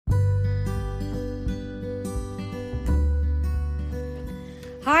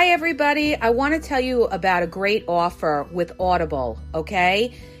Hi, everybody. I want to tell you about a great offer with Audible,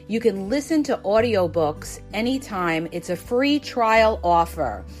 okay? You can listen to audiobooks anytime. It's a free trial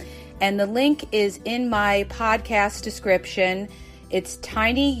offer. And the link is in my podcast description. It's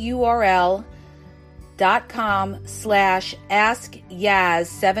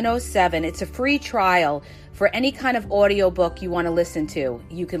tinyurl.com/askyaz707. It's a free trial for any kind of audiobook you want to listen to.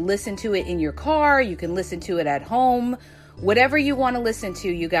 You can listen to it in your car. You can listen to it at home. Whatever you want to listen to,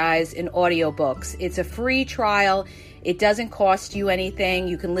 you guys, in audiobooks. It's a free trial. It doesn't cost you anything.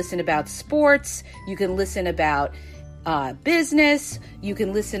 You can listen about sports. You can listen about business. You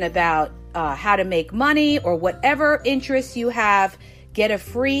can listen about how to make money or whatever interests you have. Get a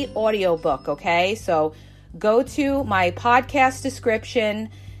free audiobook, okay? So go to my podcast description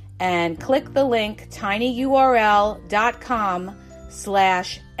and click the link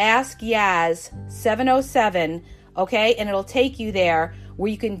tinyurl.com/askyaz707. Okay, and it'll take you there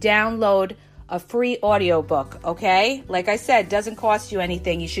where you can download a free audiobook, okay? Like I said, doesn't cost you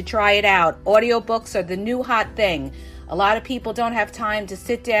anything. You should try it out. Audiobooks are the new hot thing. A lot of people don't have time to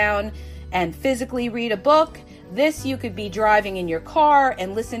sit down and physically read a book. This, you could be driving in your car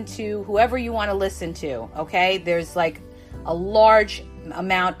and listen to whoever you want to listen to, okay? There's like a large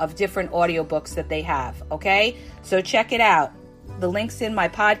amount of different audiobooks that they have, okay? So check it out. The link's in my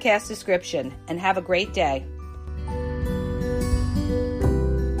podcast description, and have a great day.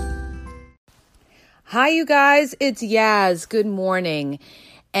 Hi, you guys. It's Yaz. Good morning.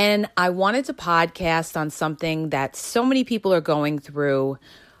 And I wanted to podcast on something that so many people are going through.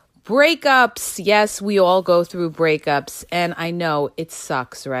 Breakups. Yes, we all go through breakups. And I know it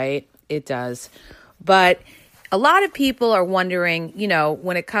sucks, right? It does. But a lot of people are wondering,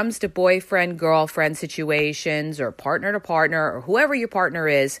 when it comes to boyfriend, girlfriend situations or partner to partner or whoever your partner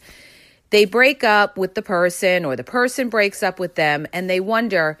is, they break up with the person or the person breaks up with them and they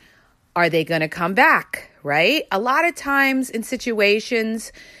wonder, are they going to come back, right? A lot of times in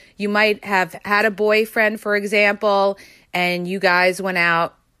situations, you might have had a boyfriend, for example, and you guys went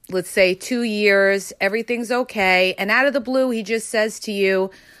out, let's say 2 years, everything's okay. And out of the blue, he just says to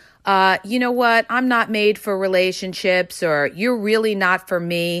you, you know what? I'm not made for relationships, or you're really not for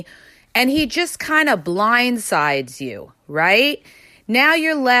me. And he just kind of blindsides you, right? Now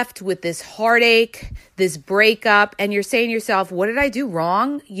you're left with this heartache, this breakup, and you're saying to yourself, what did I do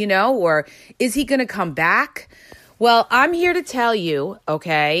wrong? Or is he going to come back? Well, I'm here to tell you,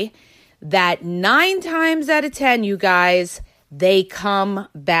 okay, that 9 times out of 10, you guys, they come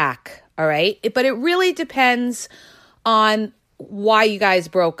back, all right? But it really depends on why you guys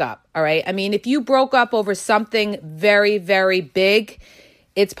broke up, all right? I mean, if you broke up over something very, very big,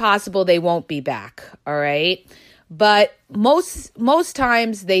 it's possible they won't be back, all right? But most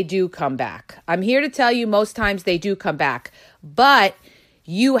times they do come back. I'm here to tell you most times they do come back. But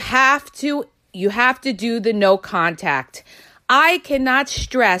you have to do the no contact. I cannot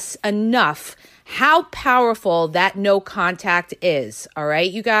stress enough how powerful that no contact is. All right,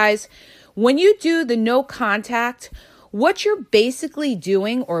 you guys? When you do the no contact, what you're basically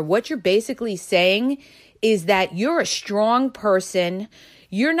doing or what you're basically saying is that you're a strong person.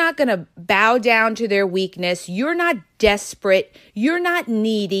 You're not going to bow down to their weakness. You're not desperate. You're not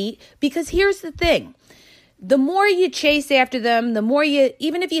needy. Because here's the thing. The more you chase after them, the more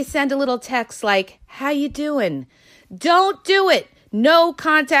even if you send a little text like, how you doing? Don't do it. No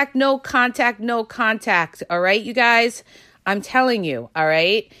contact, no contact, no contact. All right, you guys? I'm telling you, all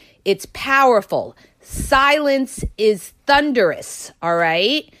right? It's powerful. Silence is thunderous, all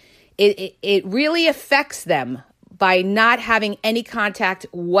right? It really affects them by not having any contact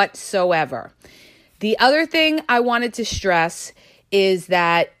whatsoever. The other thing I wanted to stress is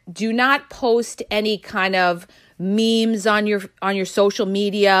that do not post any kind of memes on your social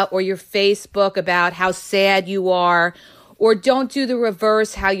media or your Facebook about how sad you are, or don't do the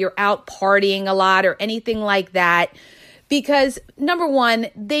reverse, how you're out partying a lot or anything like that. Because number one,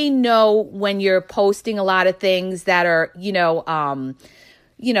 they know when you're posting a lot of things that are, you're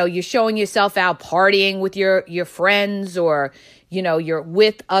showing yourself out partying with your friends, or, you're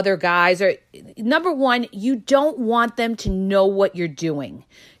with other guys. Or number one, you don't want them to know what you're doing.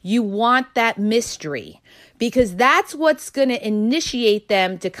 You want that mystery, because that's what's going to initiate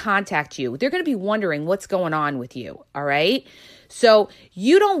them to contact you. They're going to be wondering what's going on with you. All right. So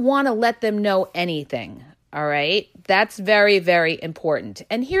you don't want to let them know anything. All right. That's very, very important.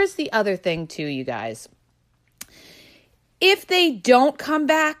 And here's the other thing too, you guys. If they don't come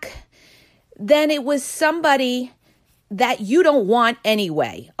back, then it was somebody that you don't want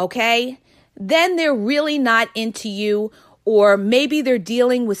anyway, okay? Then they're really not into you, or maybe they're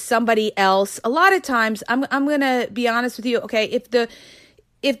dealing with somebody else. A lot of times, I'm going to be honest with you, okay?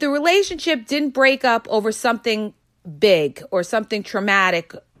 if the relationship didn't break up over something big or something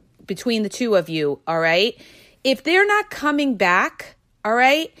traumatic between the two of you, all right, if they're not coming back, all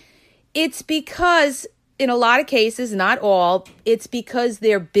right, it's because in a lot of cases, not all, it's because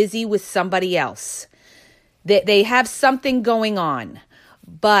they're busy with somebody else. They have something going on,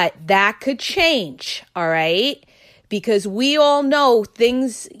 but that could change, all right? Because we all know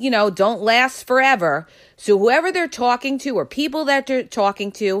things, don't last forever. So whoever they're talking to or people that they're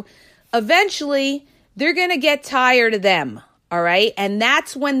talking to, eventually they're going to get tired of them, all right? And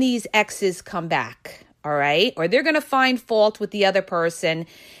that's when these exes come back, all right? Or they're going to find fault with the other person.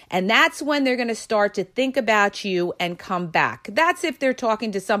 And that's when they're going to start to think about you and come back. That's if they're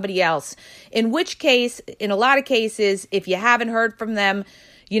talking to somebody else. In which case, in a lot of cases, if you haven't heard from them,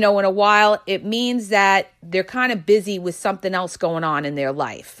 in a while, it means that they're kind of busy with something else going on in their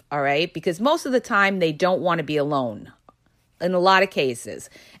life, all right? Because most of the time, they don't want to be alone in a lot of cases.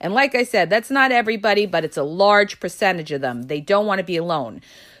 And like I said, that's not everybody, but it's a large percentage of them. They don't want to be alone.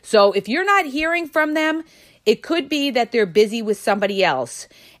 So if you're not hearing from them, it could be that they're busy with somebody else.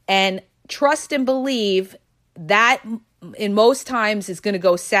 And trust and believe that in most times is going to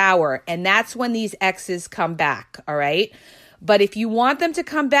go sour. And that's when these exes come back, all right? But if you want them to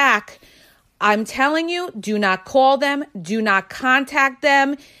come back, I'm telling you, do not call them. Do not contact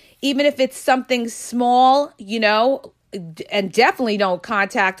them. Even if it's something small, and definitely don't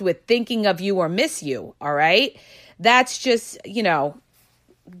contact with thinking of you or miss you, all right? That's just,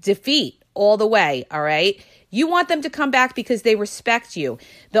 defeat all the way, all right? You want them to come back because they respect you.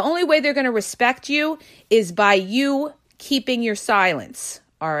 The only way they're going to respect you is by you keeping your silence,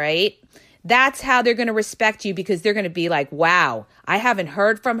 all right? That's how they're going to respect you, because they're going to be like, wow, I haven't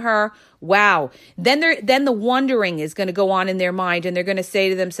heard from her. Wow. Then the wondering is going to go on in their mind, and they're going to say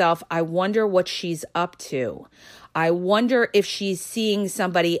to themselves, I wonder what she's up to. I wonder if she's seeing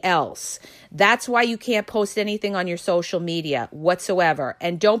somebody else. That's why you can't post anything on your social media whatsoever.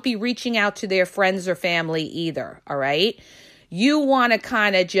 And don't be reaching out to their friends or family either, all right? You want to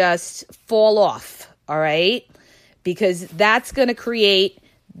kind of just fall off, all right? Because that's going to create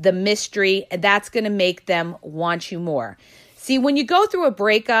the mystery, and that's going to make them want you more. See, when you go through a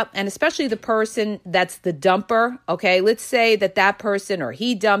breakup, and especially the person that's the dumper, okay, let's say that person or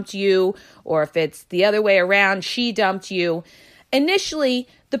he dumped you, or if it's the other way around, she dumped you. Initially,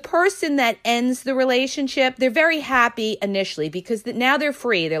 the person that ends the relationship, they're very happy initially because now they're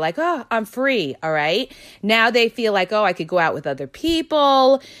free. They're like, oh, I'm free, all right? Now they feel like, oh, I could go out with other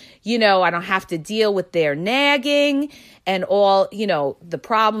people. I don't have to deal with their nagging and all, the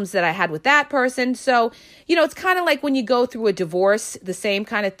problems that I had with that person. So, it's kind of like when you go through a divorce, the same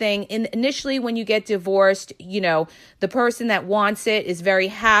kind of thing. Initially, when you get divorced, the person that wants it is very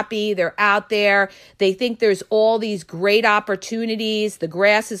happy. They're out there. They think there's all these great opportunities. The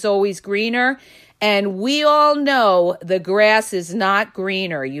grass is always greener. And we all know the grass is not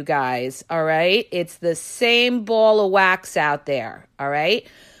greener, you guys, all right? It's the same ball of wax out there, all right?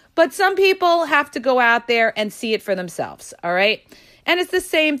 But some people have to go out there and see it for themselves, all right? And it's the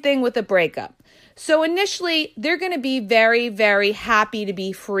same thing with a breakup. So initially, they're going to be very, very happy to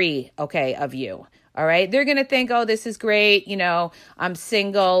be free, okay, of you, all right? They're going to think, oh, this is great, I'm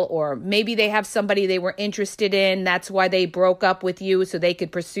single, or maybe they have somebody they were interested in. That's why they broke up with you, so they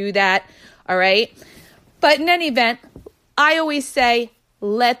could pursue that, all right? But in any event, I always say,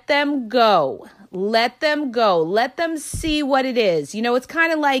 let them go. Let them go. Let them see what it is. It's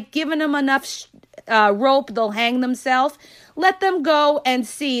kind of like giving them enough rope, they'll hang themselves. Let them go and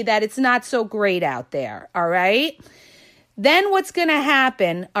see that it's not so great out there, all right? Then what's going to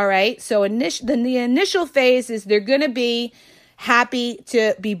happen, all right? So the initial phase is they're going to be happy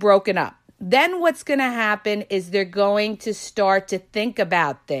to be broken up. Then what's going to happen is they're going to start to think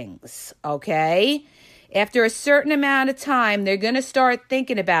about things, okay? After a certain amount of time, they're going to start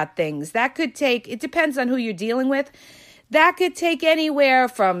thinking about things. That could take, it depends on who you're dealing with. That could take anywhere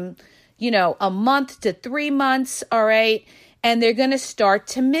from, a month to 3 months, all right? And they're going to start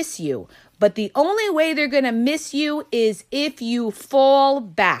to miss you. But the only way they're going to miss you is if you fall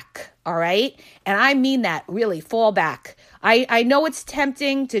back, all right? And I mean that, really, fall back. I know it's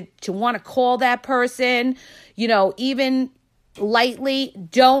tempting to want to call that person, even lightly.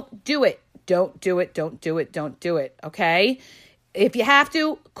 Don't do it. Don't do it. Don't do it. Don't do it. Okay. If you have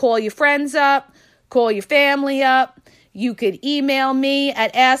to, call your friends up, call your family up. You could email me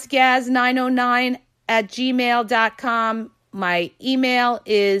at askgaz909@gmail.com. My email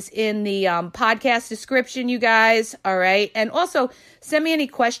is in the podcast description, you guys. All right. And also send me any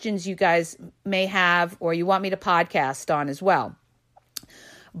questions you guys may have or you want me to podcast on as well.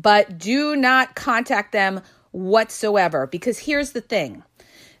 But do not contact them whatsoever, because here's the thing.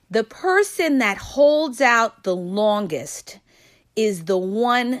 The person that holds out the longest is the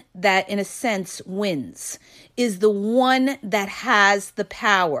one that, in a sense, wins, is the one that has the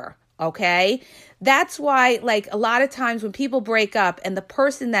power, okay? That's why, like, a lot of times when people break up and the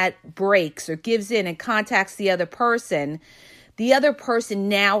person that breaks or gives in and contacts the other person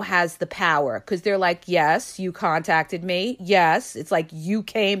now has the power because they're like, yes, you contacted me. Yes, it's like you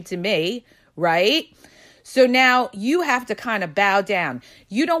came to me, right? So now you have to kind of bow down.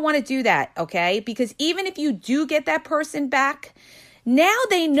 You don't want to do that, okay? Because even if you do get that person back, now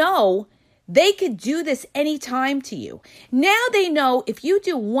they know they could do this anytime to you. Now they know if you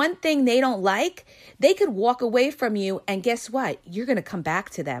do one thing they don't like, they could walk away from you and guess what? You're going to come back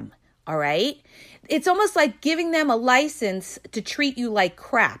to them, all right? It's almost like giving them a license to treat you like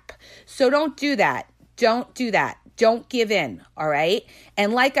crap. So don't do that. Don't do that. Don't give in, all right?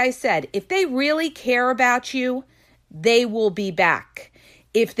 And like I said, if they really care about you, they will be back.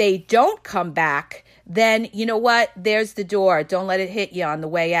 If they don't come back, then you know what? There's the door. Don't let it hit you on the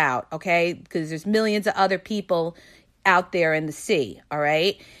way out, okay? Because there's millions of other people out there in the sea, all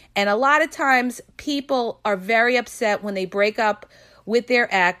right? And a lot of times people are very upset when they break up with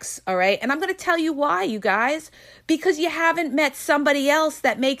their ex, all right? And I'm going to tell you why, you guys, because you haven't met somebody else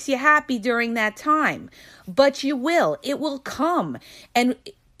that makes you happy during that time. But you will. It will come. And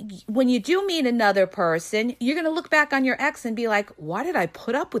when you do meet another person, you're going to look back on your ex and be like, why did I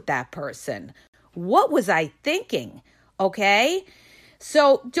put up with that person? What was I thinking? Okay?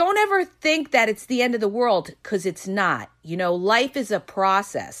 So don't ever think that it's the end of the world because it's not. You know, life is a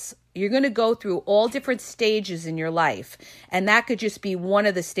process. You're going to go through all different stages in your life. And that could just be one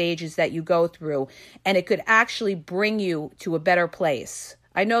of the stages that you go through. And it could actually bring you to a better place.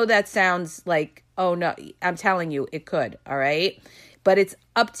 I know that sounds like, oh no, I'm telling you, it could, all right? But it's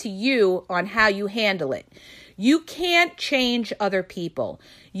up to you on how you handle it. You can't change other people.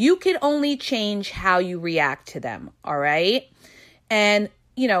 You can only change how you react to them, all right? And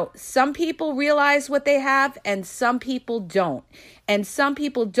you know, some people realize what they have and some people don't. And some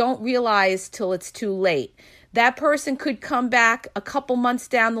people don't realize till it's too late. That person could come back a couple months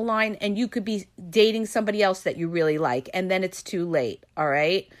down the line and you could be dating somebody else that you really like. And then it's too late. All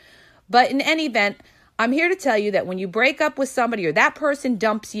right. But in any event, I'm here to tell you that when you break up with somebody or that person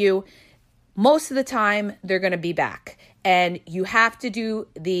dumps you, most of the time they're going to be back. And you have to do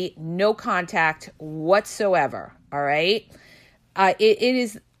the no contact whatsoever. All right. It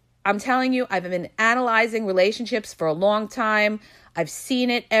is, I'm telling you, I've been analyzing relationships for a long time. I've seen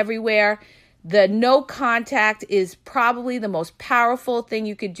it everywhere. The no contact is probably the most powerful thing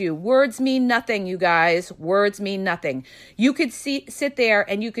you could do. Words mean nothing, you guys. Words mean nothing. You could sit there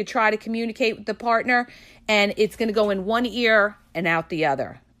and you could try to communicate with the partner and it's going to go in one ear and out the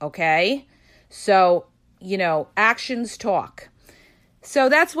other. Okay? So, you know, actions talk. So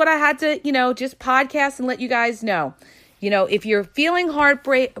that's what I had to, you know, just podcast and let you guys know. You know, if you're feeling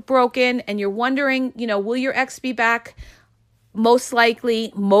heartbroken and you're wondering, you know, will your ex be back? Most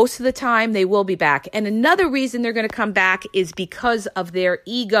likely, most of the time, they will be back. And another reason they're going to come back is because of their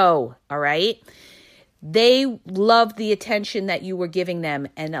ego, all right? They love the attention that you were giving them.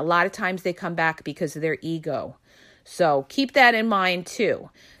 And a lot of times they come back because of their ego. So keep that in mind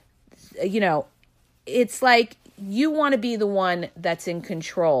too. You know, it's like you want to be the one that's in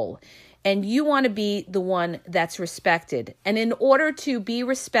control. And you want to be the one that's respected. And in order to be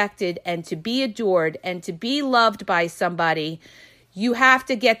respected and to be adored and to be loved by somebody, you have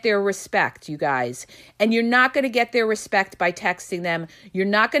to get their respect, you guys. And you're not going to get their respect by texting them. You're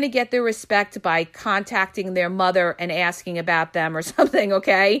not going to get their respect by contacting their mother and asking about them or something,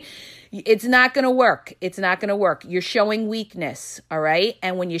 okay? It's not going to work. It's not going to work. You're showing weakness, all right?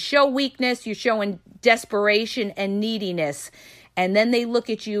 And when you show weakness, you're showing desperation and neediness. And then they look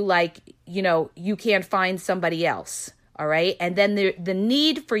at you like, you know, you can't find somebody else, all right? And then the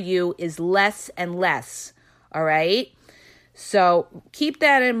need for you is less and less, all right? So keep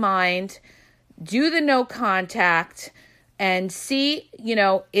that in mind. Do the no contact and see, you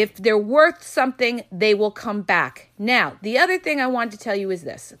know, if they're worth something, they will come back. Now, the other thing I want to tell you is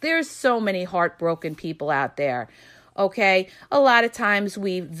this. There's so many heartbroken people out there. Okay, a lot of times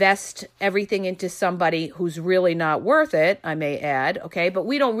we vest everything into somebody who's really not worth it, I may add, okay? But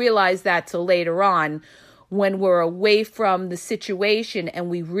we don't realize that till later on when we're away from the situation and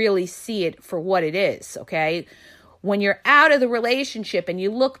we really see it for what it is, okay? When you're out of the relationship and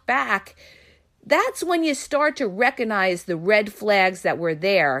you look back, that's when you start to recognize the red flags that were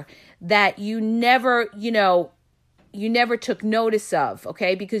there that you never, you never took notice of,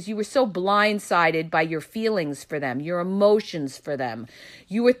 okay? Because you were so blindsided by your feelings for them, your emotions for them.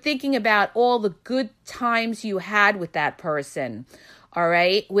 You were thinking about all the good times you had with that person. all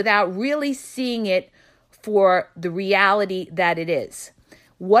right, without really seeing it for the reality that it is.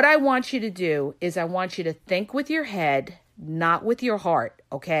 What I want you to do is I want you to think with your head, not with your heart,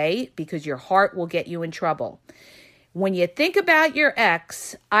 okay? Because your heart will get you in trouble. When you think about your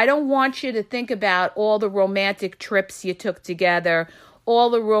ex, I don't want you to think about all the romantic trips you took together, all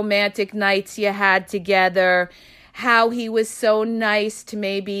the romantic nights you had together, how he was so nice to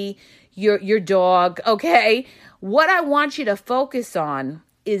maybe your dog, okay? What I want you to focus on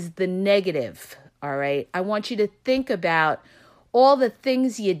is the negative, all right? I want you to think about all the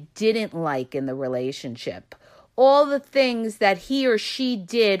things you didn't like in the relationship, all the things that he or she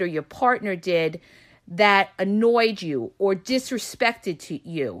did or your partner did that annoyed you or disrespected to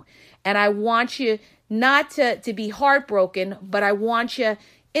you. And I want you not to be heartbroken, but I want you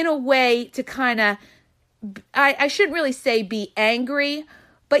in a way to kind of, I shouldn't really say be angry,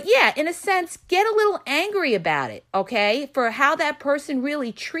 but yeah, in a sense, get a little angry about it, okay, for how that person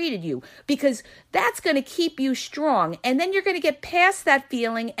really treated you, because that's going to keep you strong. And then you're going to get past that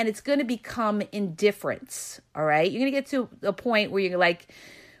feeling and it's going to become indifference, all right? You're going to get to a point where you're like,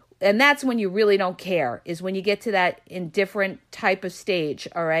 and that's when you really don't care, is when you get to that indifferent type of stage,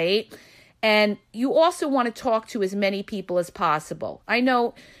 all right? And you also want to talk to as many people as possible. I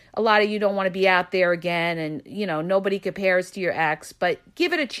know a lot of you don't want to be out there again and, nobody compares to your ex, but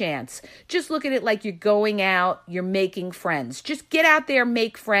give it a chance. Just look at it like you're going out, you're making friends. Just get out there,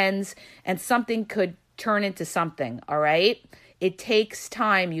 make friends, and something could turn into something, all right? It takes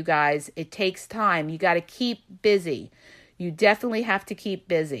time, you guys. It takes time. You got to keep busy. You definitely have to keep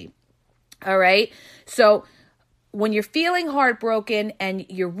busy, all right? So when you're feeling heartbroken and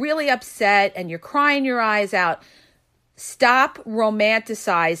you're really upset and you're crying your eyes out, stop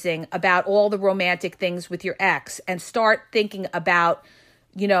romanticizing about all the romantic things with your ex and start thinking about,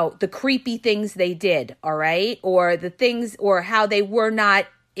 the creepy things they did, all right? Or the things, or how they were not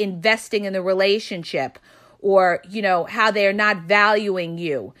investing in the relationship, or, how they're not valuing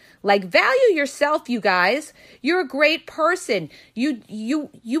you. Like, value yourself, you guys. You're a great person. You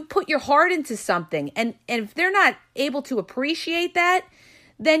put your heart into something. And if they're not able to appreciate that,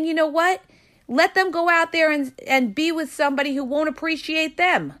 then you know what? Let them go out there and be with somebody who won't appreciate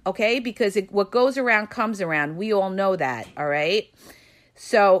them, okay? Because what goes around comes around. We all know that, all right?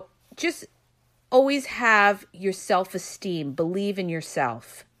 So just always have your self-esteem. Believe in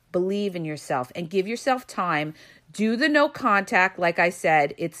yourself. Believe in yourself and give yourself time. Do the no contact. Like I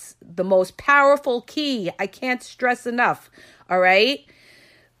said, it's the most powerful key. I can't stress enough, all right?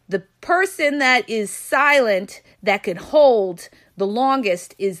 The person that is silent, that can hold the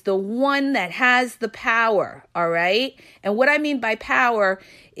longest, is the one that has the power, all right? And what I mean by power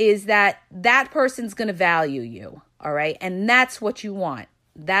is that person's going to value you, all right? And that's what you want.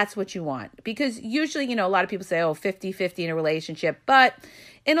 That's what you want. Because usually, a lot of people say, 50-50 in a relationship. But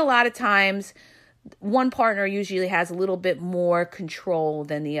in a lot of times, one partner usually has a little bit more control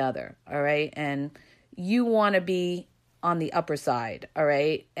than the other, all right? And you want to be on the upper side, all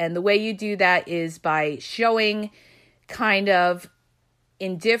right? And the way you do that is by showing kind of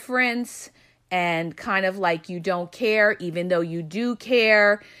indifference and kind of like you don't care, even though you do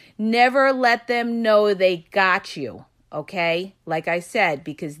care. Never let them know they got you, okay? Like I said,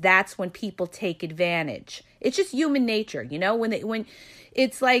 because that's when people take advantage. It's just human nature, when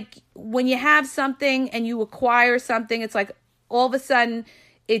it's like when you have something and you acquire something, it's like all of a sudden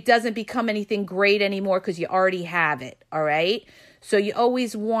it doesn't become anything great anymore because you already have it, all right? So you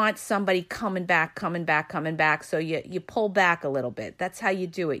always want somebody coming back. So you pull back a little bit. That's how you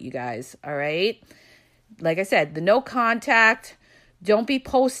do it, you guys, all right? Like I said, the no contact. Don't be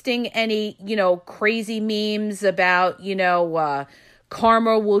posting any, crazy memes about,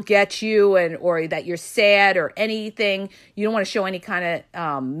 karma will get you or that you're sad or anything. You don't want to show any kind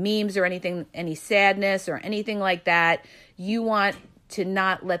of memes or anything, any sadness or anything like that. You want to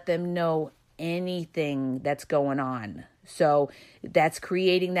not let them know anything that's going on. So that's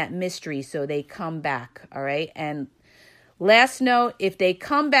creating that mystery so they come back, all right? And last note, if they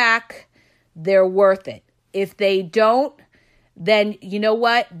come back, they're worth it. If they don't, then you know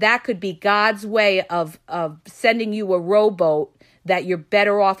what? That could be God's way of sending you a rowboat that you're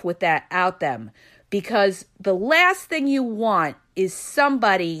better off without them. Because the last thing you want is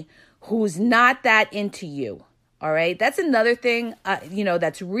somebody who's not that into you. All right. That's another thing,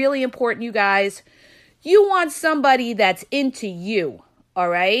 that's really important, you guys. You want somebody that's into you. All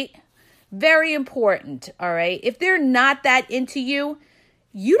right. Very important. All right. If they're not that into you,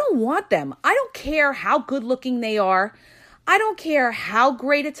 you don't want them. I don't care how good looking they are. I don't care how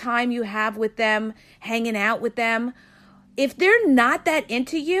great a time you have with them, hanging out with them. If they're not that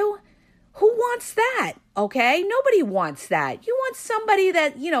into you, Who wants that? Okay? Nobody wants that. You want somebody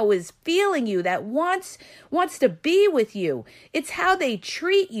that, is feeling you, that wants to be with you. It's how they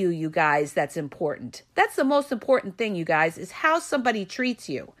treat you, you guys, that's important. That's the most important thing, you guys, is how somebody treats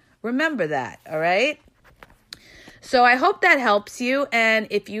you. Remember that, all right? So I hope that helps you. And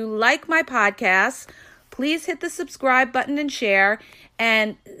if you like my podcast, please hit the subscribe button and share.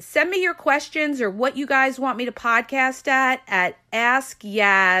 And send me your questions or what you guys want me to podcast at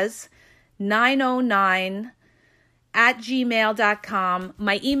askyaz909@gmail.com.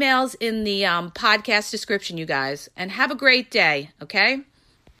 My email's in the podcast description, you guys. And have a great day, okay?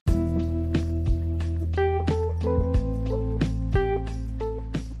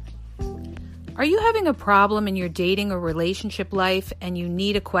 Are you having a problem in your dating or relationship life and you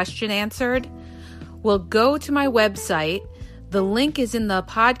need a question answered? Well, go to my website. The link is in the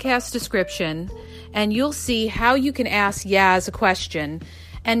podcast description, and you'll see how you can ask Yaz a question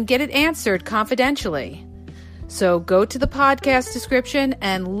and get it answered confidentially. So go to the podcast description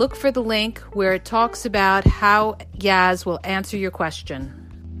and look for the link where it talks about how Yaz will answer your question.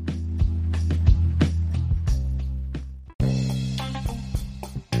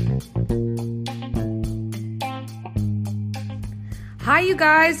 Hi, you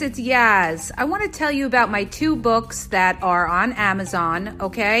guys, it's Yaz. I want to tell you about my 2 books that are on Amazon,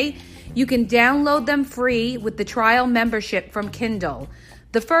 okay? You can download them free with the trial membership from Kindle.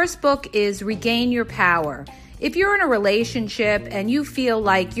 The first book is Regain Your Power. If you're in a relationship and you feel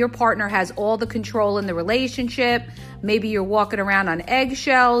like your partner has all the control in the relationship, maybe you're walking around on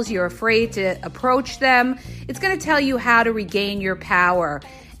eggshells, you're afraid to approach them, it's going to tell you how to regain your power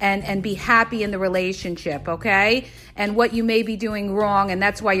and be happy in the relationship, okay? And what you may be doing wrong, and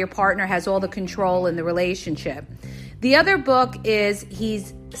that's why your partner has all the control in the relationship. The other book is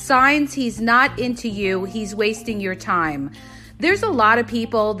Signs He's Not Into You, He's Wasting Your Time. There's a lot of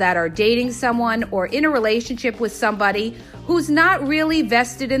people that are dating someone or in a relationship with somebody who's not really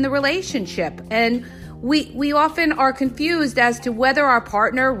vested in the relationship. And we often are confused as to whether our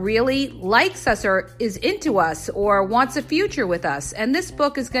partner really likes us or is into us or wants a future with us. And this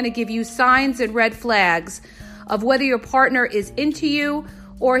book is going to give you signs and red flags of whether your partner is into you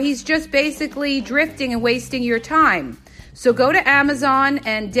or he's just basically drifting and wasting your time. So go to Amazon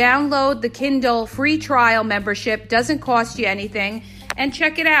and download the Kindle free trial membership. Doesn't cost you anything. And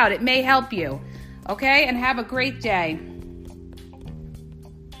check it out. It may help you. Okay? And have a great day.